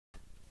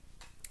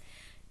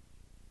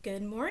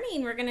Good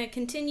morning. We're going to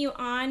continue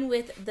on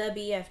with the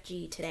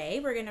BFG today.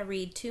 We're going to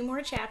read two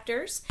more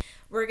chapters.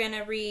 We're going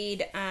to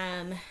read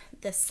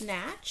The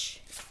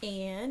Snatch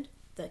and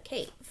The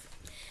Cave.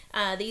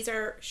 These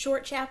are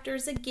short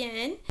chapters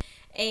again,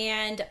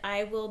 and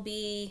I will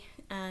be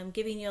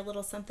giving you a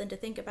little something to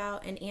think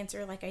about and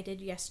answer like I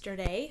did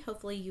yesterday.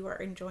 Hopefully you are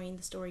enjoying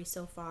the story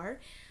so far.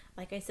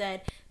 Like I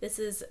said, this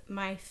is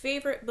my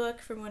favorite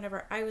book from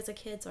whenever I was a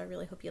kid, so I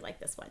really hope you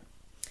like this one.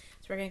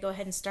 So we're going to go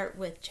ahead and start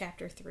with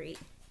chapter 3.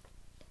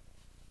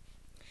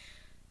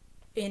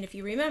 And if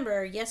you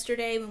remember,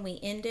 yesterday when we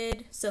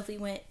ended, Sophie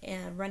went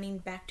running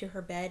back to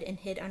her bed and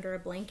hid under a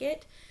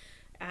blanket.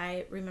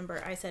 I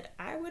remember I said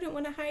I wouldn't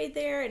want to hide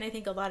there, and I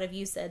think a lot of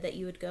you said that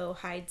you would go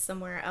hide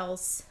somewhere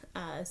else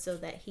so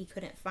that he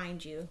couldn't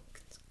find you.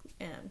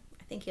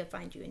 I think he'll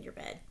find you in your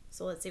bed.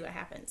 So let's see what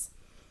happens.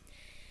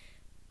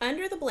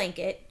 Under the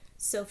blanket,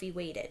 Sophie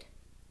waited.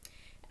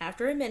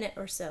 After a minute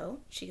or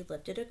so, she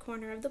lifted a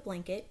corner of the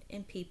blanket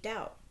and peeped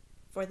out.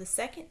 For the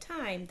second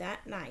time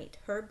that night,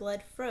 her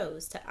blood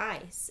froze to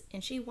ice,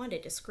 and she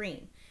wanted to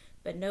scream,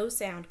 but no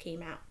sound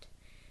came out.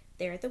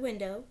 There at the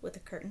window, with the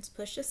curtains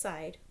pushed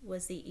aside,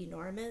 was the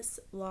enormous,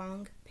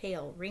 long,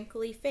 pale,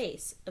 wrinkly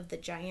face of the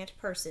giant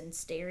person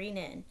staring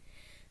in.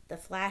 The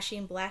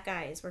flashing black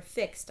eyes were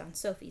fixed on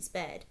Sophie's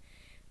bed.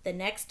 The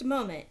next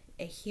moment,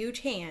 a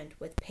huge hand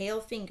with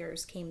pale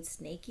fingers came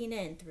snaking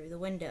in through the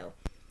window.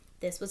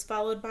 This was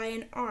followed by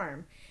an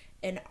arm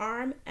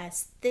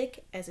as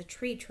thick as a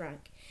tree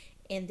trunk.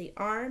 And the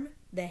arm,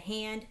 the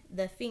hand,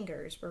 the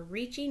fingers were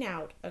reaching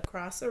out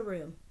across the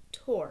room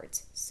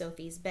towards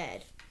Sophie's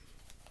bed.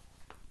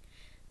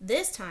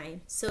 This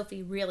time,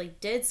 Sophie really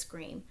did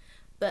scream,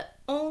 but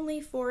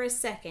only for a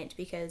second,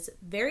 because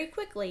very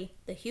quickly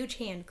the huge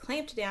hand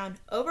clamped down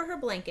over her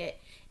blanket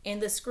and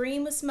the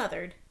scream was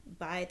smothered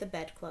by the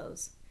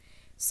bedclothes.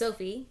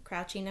 Sophie,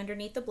 crouching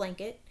underneath the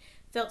blanket,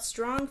 felt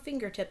strong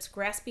fingertips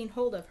grasping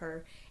hold of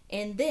her,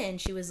 and then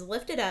she was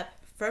lifted up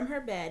from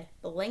her bed,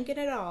 blanket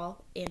and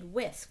all, and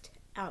whisked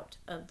out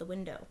of the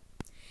window.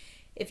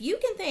 If you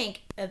can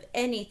think of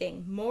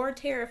anything more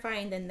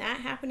terrifying than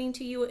that happening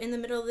to you in the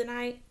middle of the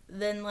night,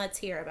 then let's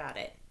hear about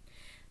it.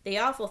 The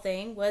awful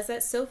thing was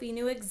that Sophie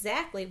knew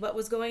exactly what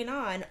was going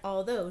on,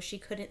 although she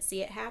couldn't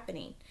see it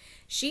happening.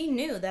 She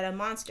knew that a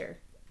monster,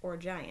 or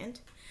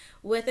giant,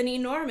 with an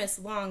enormous,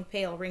 long,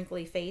 pale,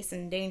 wrinkly face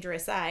and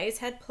dangerous eyes,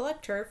 had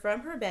plucked her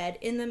from her bed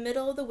in the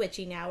middle of the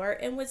witching hour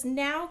and was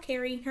now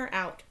carrying her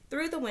out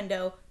through the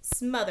window,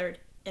 smothered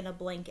in a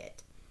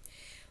blanket.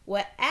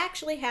 What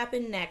actually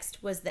happened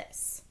next was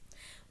this.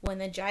 When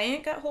the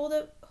giant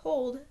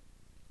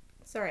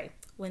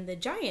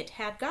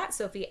had got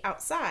Sophie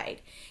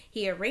outside,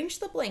 he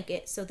arranged the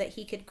blanket so that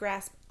he could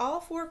grasp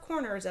all four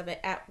corners of it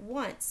at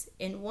once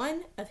in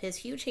one of his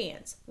huge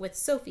hands, with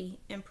Sophie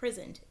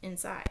imprisoned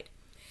inside.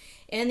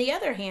 In the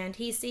other hand,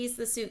 he seized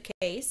the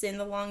suitcase and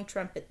the long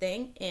trumpet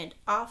thing, and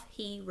off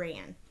he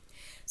ran.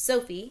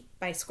 Sophie,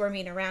 by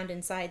squirming around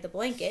inside the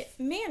blanket,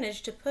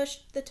 managed to push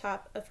the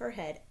top of her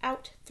head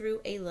out through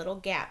a little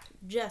gap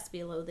just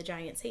below the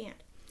giant's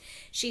hand.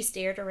 She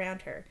stared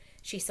around her.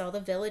 She saw the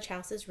village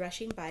houses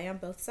rushing by on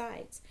both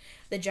sides.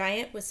 The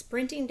giant was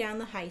sprinting down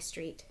the high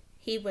street.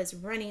 He was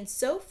running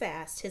so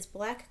fast his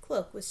black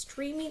cloak was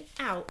streaming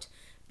out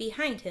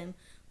behind him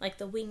like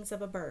the wings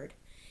of a bird.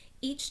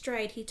 Each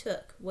stride he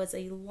took was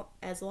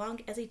as long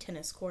as a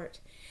tennis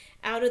court.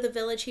 Out of the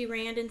village he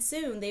ran, and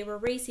soon they were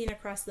racing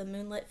across the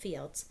moonlit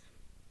fields.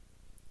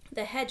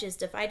 The hedges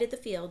divided the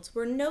fields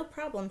were no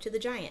problem to the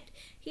giant.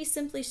 He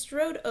simply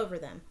strode over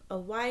them. A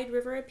wide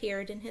river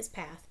appeared in his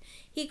path.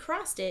 He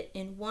crossed it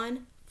in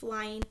one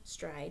flying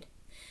stride.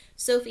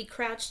 Sophie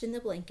crouched in the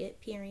blanket,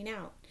 peering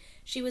out.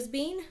 She was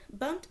being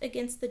bumped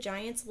against the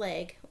giant's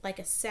leg like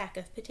a sack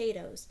of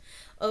potatoes.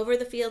 Over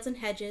the fields and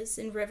hedges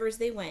and rivers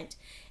they went,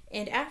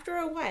 and after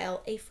a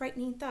while a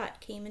frightening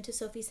thought came into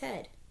Sophie's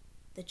head.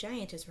 The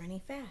giant is running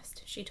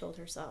fast, she told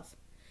herself,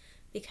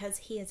 because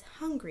he is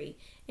hungry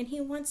and he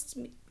wants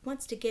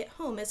to get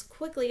home as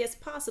quickly as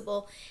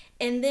possible,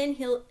 and then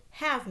he'll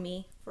have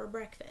me for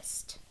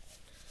breakfast.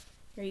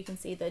 Here you can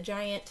see the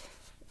giant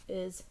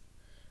is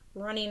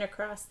running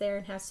across there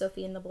and has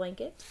Sophie in the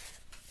blanket.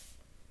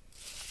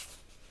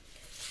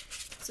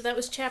 So that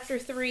was chapter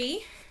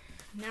 3.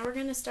 Now we're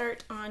going to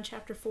start on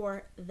chapter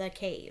 4, The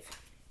Cave.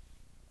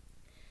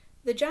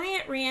 The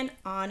giant ran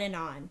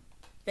on,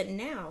 but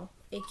now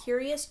a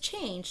curious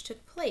change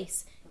took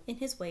place in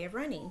his way of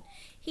running.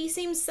 He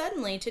seemed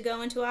suddenly to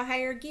go into a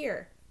higher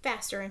gear.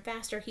 Faster and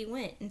faster he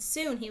went, and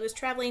soon he was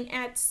traveling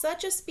at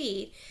such a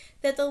speed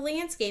that the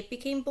landscape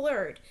became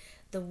blurred.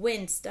 The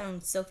wind stung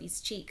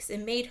Sophie's cheeks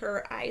and made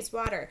her eyes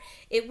water.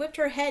 It whipped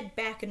her head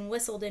back and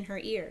whistled in her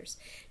ears.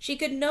 She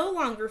could no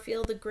longer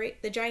feel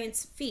the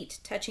giant's feet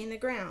touching the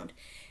ground.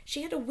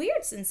 She had a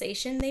weird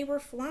sensation they were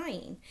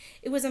flying.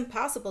 It was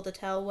impossible to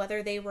tell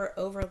whether they were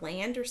over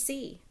land or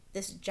sea.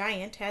 This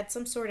giant had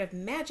some sort of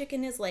magic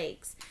in his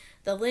legs.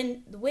 The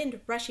wind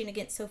rushing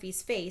against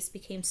Sophie's face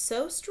became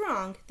so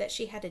strong that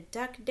she had to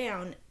duck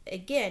down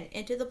again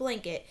into the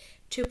blanket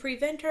to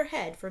prevent her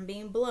head from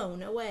being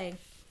blown away.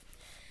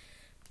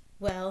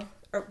 Well,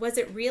 or was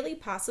it really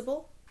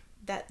possible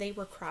that they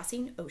were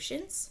crossing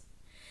oceans?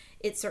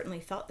 It certainly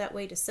felt that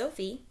way to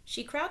Sophie.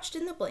 She crouched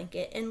in the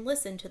blanket and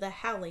listened to the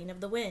howling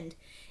of the wind.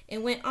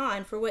 It went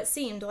on for what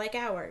seemed like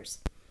hours.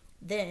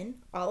 Then,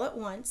 all at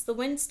once, the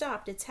wind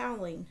stopped its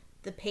howling.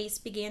 The pace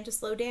began to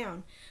slow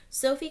down.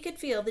 Sophie could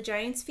feel the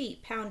giant's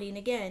feet pounding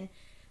again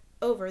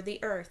over the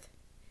earth.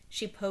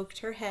 She poked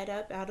her head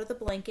up out of the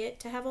blanket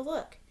to have a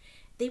look.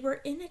 They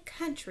were in a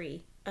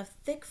country of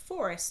thick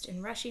forest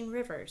and rushing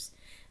rivers.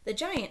 The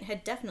giant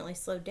had definitely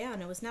slowed down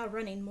and was now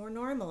running more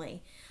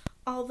normally.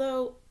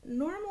 Although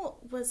normal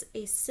was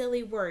a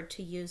silly word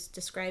to use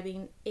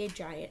describing a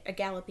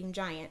galloping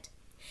giant.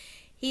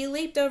 He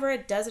leaped over a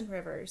dozen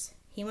rivers.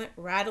 He went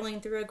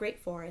rattling through a great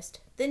forest,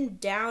 then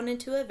down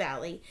into a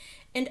valley,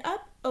 and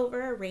up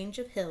over a range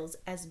of hills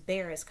as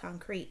bare as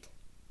concrete.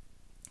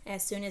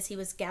 As soon as he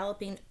was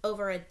galloping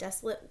over a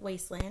desolate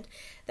wasteland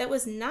that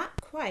was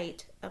not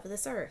quite of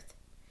this earth.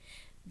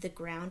 The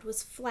ground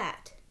was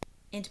flat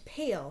and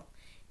pale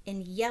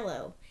and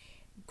yellow.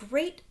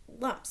 Great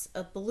lumps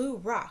of blue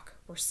rock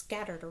were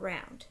scattered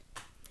around.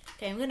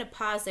 Okay, I'm going to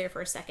pause there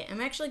for a second.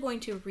 I'm actually going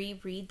to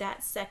reread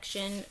that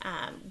section.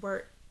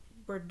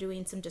 We're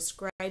doing some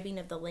describing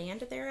of the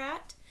land they're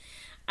at.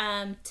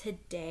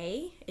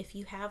 Today, if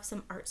you have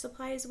some art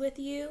supplies with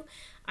you,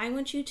 I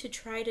want you to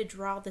try to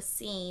draw the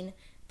scene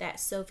that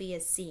Sophie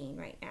is seeing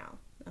right now.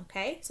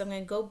 Okay, so I'm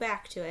going to go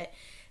back to it.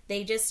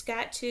 They just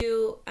got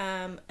to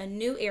a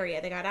new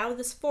area. They got out of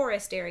this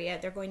forest area.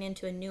 They're going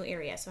into a new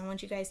area. So I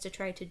want you guys to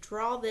try to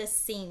draw this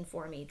scene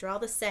for me. Draw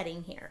the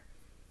setting here.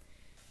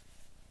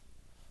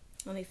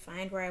 Let me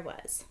find where I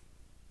was.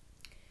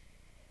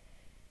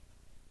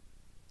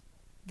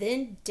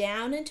 Then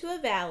down into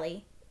a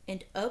valley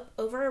and up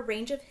over a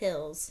range of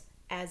hills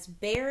as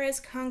bare as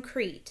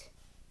concrete.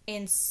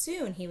 And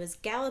soon he was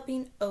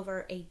galloping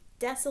over a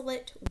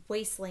desolate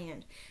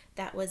wasteland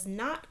that was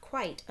not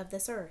quite of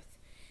this earth.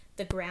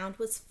 The ground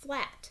was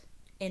flat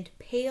and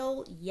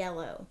pale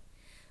yellow.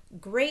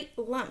 Great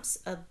lumps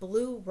of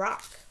blue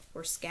rock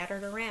were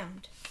scattered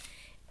around,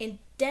 and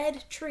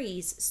dead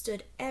trees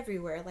stood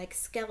everywhere like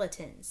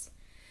skeletons.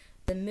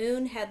 The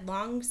moon had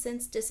long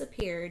since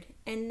disappeared,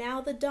 and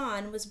now the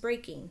dawn was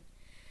breaking.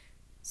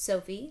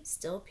 Sophie,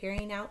 still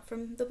peering out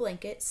from the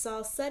blanket,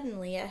 saw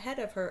suddenly ahead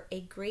of her a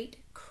great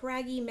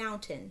craggy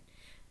mountain.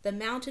 The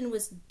mountain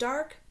was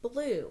dark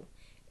blue,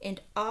 and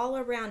all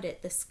around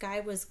it the sky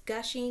was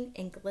gushing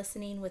and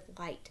glistening with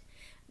light.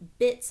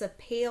 Bits of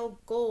pale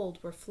gold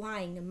were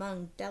flying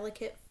among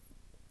delicate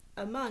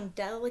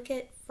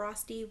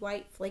frosty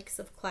white flakes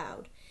of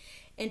cloud.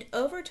 And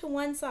over to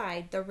one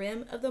side the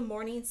rim of the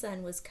morning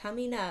sun was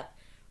coming up,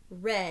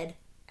 red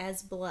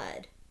as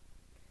blood.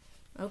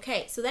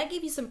 Okay, so that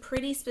gave you some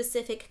pretty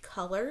specific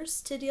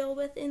colors to deal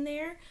with in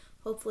there.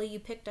 Hopefully you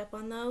picked up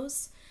on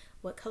those.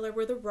 What color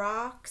were the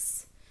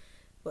rocks?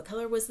 What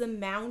color was the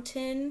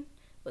mountain?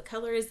 What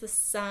color is the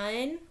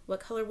sun? What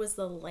color was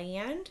the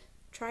land?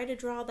 Try to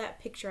draw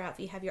that picture out if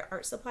you have your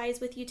art supplies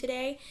with you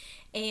today.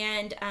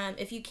 And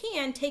if you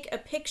can, take a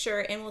picture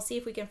and we'll see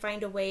if we can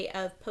find a way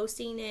of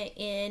posting it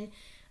in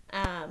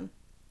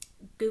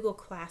Google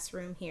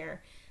Classroom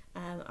here.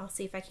 I'll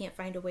see if I can't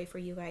find a way for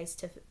you guys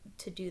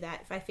to do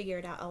that. If I figure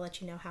it out, I'll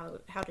let you know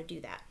how to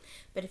do that.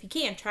 But if you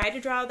can, try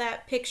to draw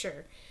that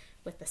picture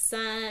with the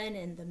sun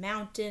and the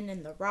mountain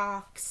and the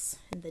rocks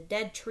and the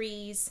dead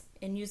trees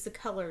and use the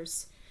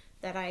colors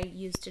that I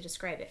used to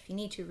describe it. If you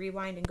need to,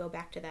 rewind and go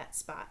back to that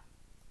spot.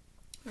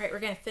 All right, we're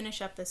going to finish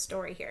up this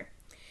story here.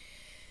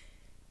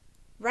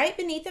 Right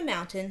beneath the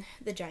mountain,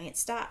 the giant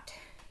stopped.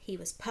 He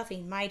was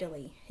puffing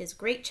mightily. His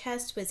great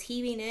chest was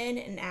heaving in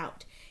and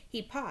out.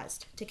 He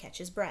paused to catch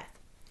his breath.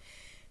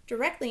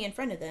 Directly in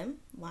front of them,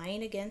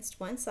 lying against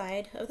one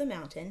side of the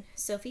mountain,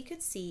 Sophie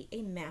could see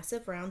a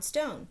massive round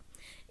stone.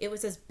 It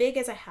was as big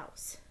as a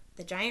house.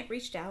 The giant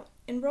reached out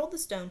and rolled the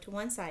stone to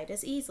one side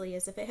as easily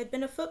as if it had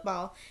been a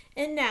football,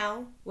 and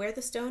now, where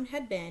the stone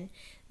had been,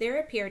 there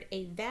appeared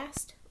a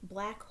vast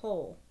black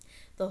hole.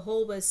 The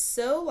hole was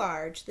so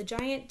large the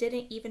giant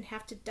didn't even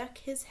have to duck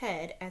his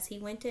head as he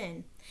went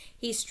in.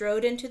 He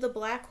strode into the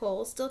black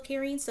hole, still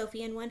carrying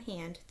Sophie in one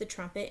hand, the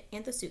trumpet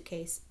and the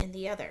suitcase in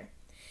the other.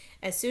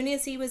 As soon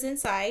as he was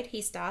inside,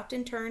 he stopped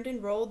and turned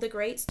and rolled the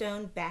great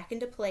stone back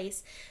into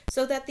place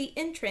so that the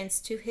entrance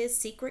to his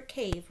secret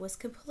cave was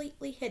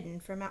completely hidden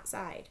from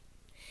outside.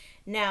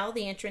 Now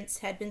the entrance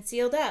had been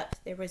sealed up.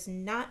 There was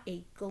not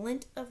a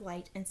glint of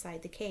light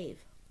inside the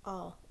cave.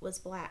 All was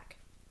black.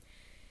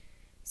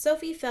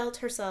 Sophie felt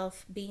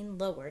herself being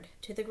lowered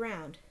to the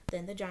ground.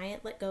 Then the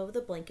giant let go of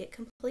the blanket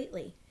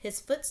completely.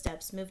 His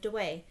footsteps moved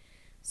away.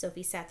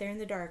 Sophie sat there in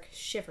the dark,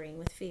 shivering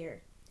with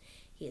fear.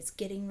 He is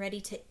getting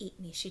ready to eat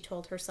me, she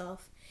told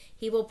herself.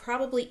 He will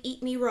probably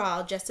eat me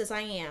raw, just as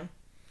I am.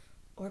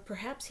 Or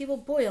perhaps he will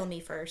boil me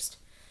first.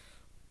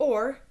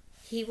 Or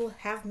he will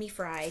have me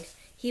fried.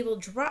 He will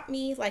drop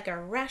me like a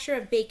rasher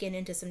of bacon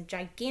into some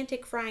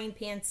gigantic frying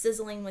pan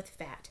sizzling with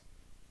fat.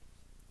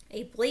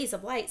 A blaze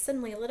of light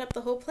suddenly lit up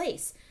the whole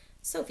place.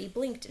 Sophie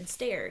blinked and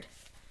stared.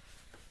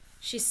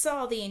 She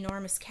saw the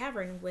enormous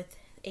cavern with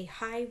a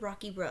high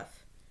rocky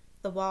roof.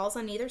 The walls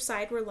on either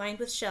side were lined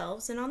with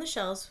shelves, and on the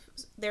shelves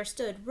there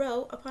stood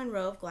row upon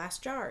row of glass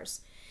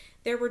jars.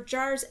 There were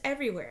jars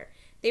everywhere.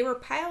 They were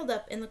piled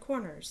up in the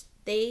corners.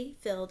 They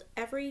filled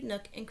every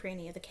nook and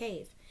cranny of the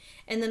cave.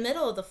 In the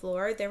middle of the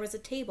floor there was a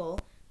table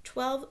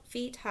 12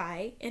 feet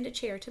high and a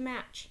chair to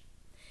match.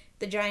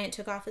 The giant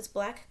took off his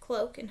black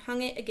cloak and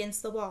hung it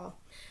against the wall.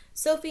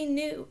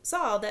 Sophie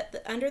saw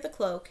that under the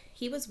cloak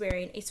he was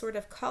wearing a sort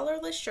of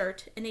collarless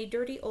shirt and a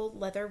dirty old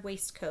leather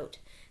waistcoat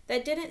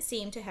that didn't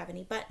seem to have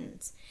any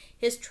buttons.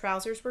 His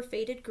trousers were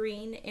faded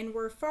green and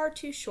were far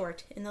too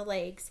short in the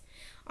legs.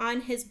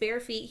 On his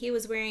bare feet he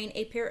was wearing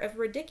a pair of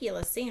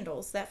ridiculous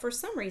sandals that for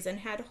some reason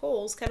had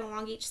holes cut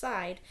along each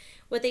side,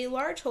 with a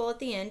large hole at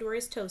the end where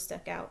his toes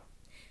stuck out.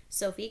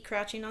 Sophie,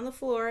 crouching on the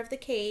floor of the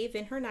cave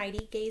in her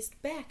nightie, gazed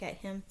back at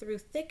him through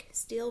thick,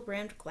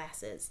 steel-rimmed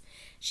glasses.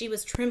 She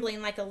was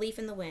trembling like a leaf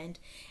in the wind,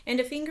 and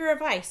a finger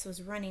of ice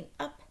was running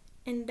up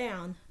and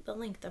down the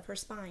length of her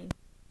spine.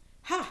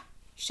 "Ha!"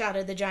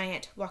 shouted the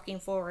giant, walking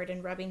forward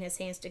and rubbing his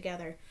hands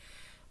together.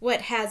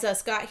 "What has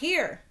us got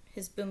here?"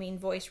 His booming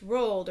voice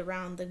rolled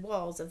around the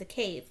walls of the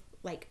cave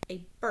like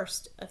a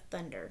burst of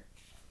thunder.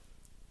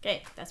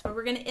 Okay, that's where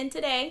we're going to end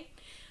today.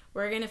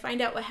 We're going to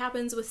find out what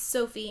happens with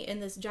Sophie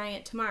and this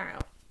giant tomorrow.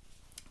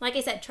 Like I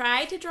said,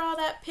 try to draw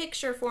that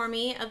picture for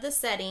me of the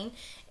setting.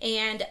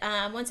 And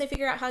once I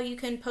figure out how you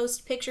can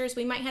post pictures,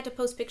 we might have to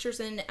post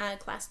pictures in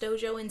Class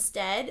Dojo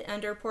instead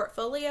under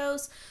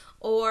portfolios.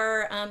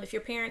 Or if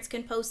your parents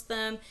can post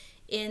them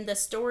in the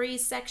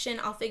stories section,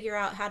 I'll figure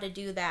out how to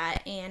do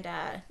that. And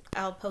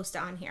I'll post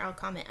it on here. I'll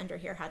comment under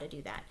here how to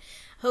do that.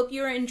 Hope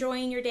you're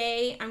enjoying your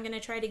day. I'm going to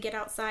try to get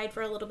outside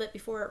for a little bit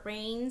before it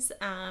rains.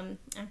 I'm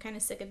kind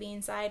of sick of being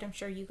inside. I'm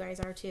sure you guys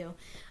are too.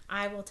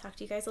 I will talk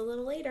to you guys a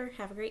little later.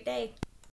 Have a great day.